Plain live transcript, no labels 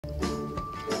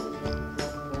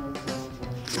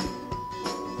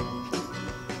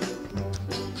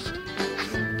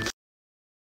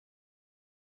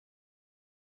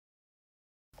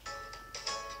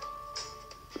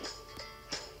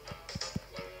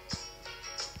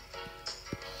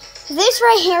this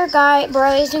right here,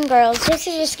 boys and girls, this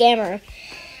is a scammer.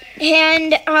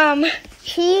 And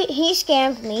he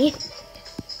scammed me.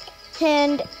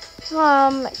 And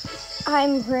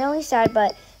I'm really sad,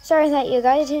 but sorry that you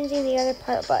guys didn't see the other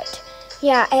part, but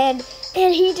yeah, and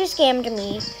he just scammed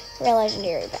me for a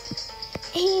legendary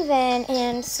even,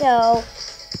 and so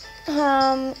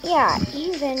yeah,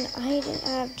 even I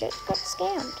just got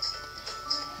scammed.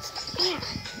 So, yeah,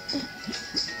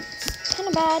 it's kind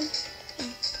of bad. I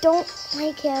don't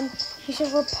like him. You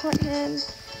should report him.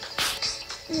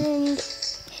 And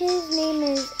his name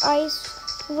is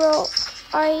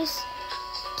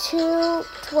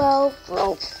Ice212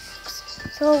 Roblox.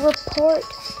 So report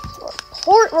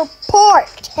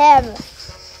him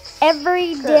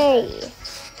every day.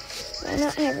 Well,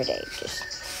 not every day, just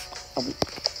a week.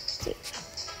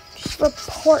 Just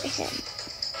report him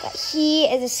that he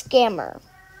is a scammer.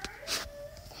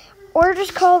 Or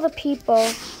just call the people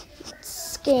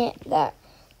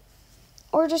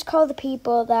or just call the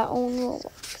people that own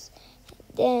Roblox.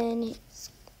 Then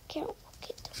his account will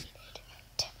get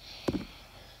deleted.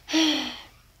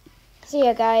 So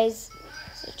yeah, guys,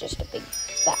 this is just a big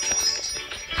backpack.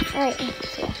 Alright, so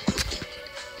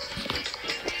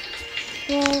yeah.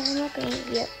 Well, I'm not gonna eat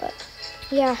yet, but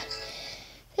yeah.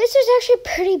 This is actually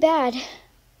pretty bad.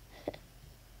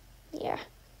 Yeah,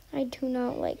 I do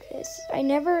not like this. I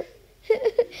never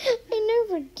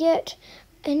get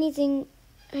anything.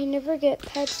 I never get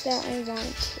pets that I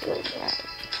want to have.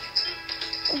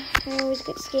 I always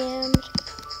get scammed.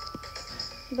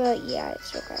 But yeah,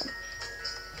 it's so bad.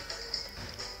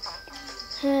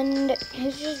 And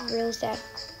it's just really sad.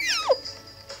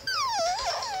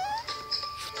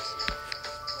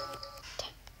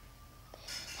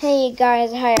 Hey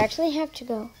guys, I actually have to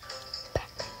go.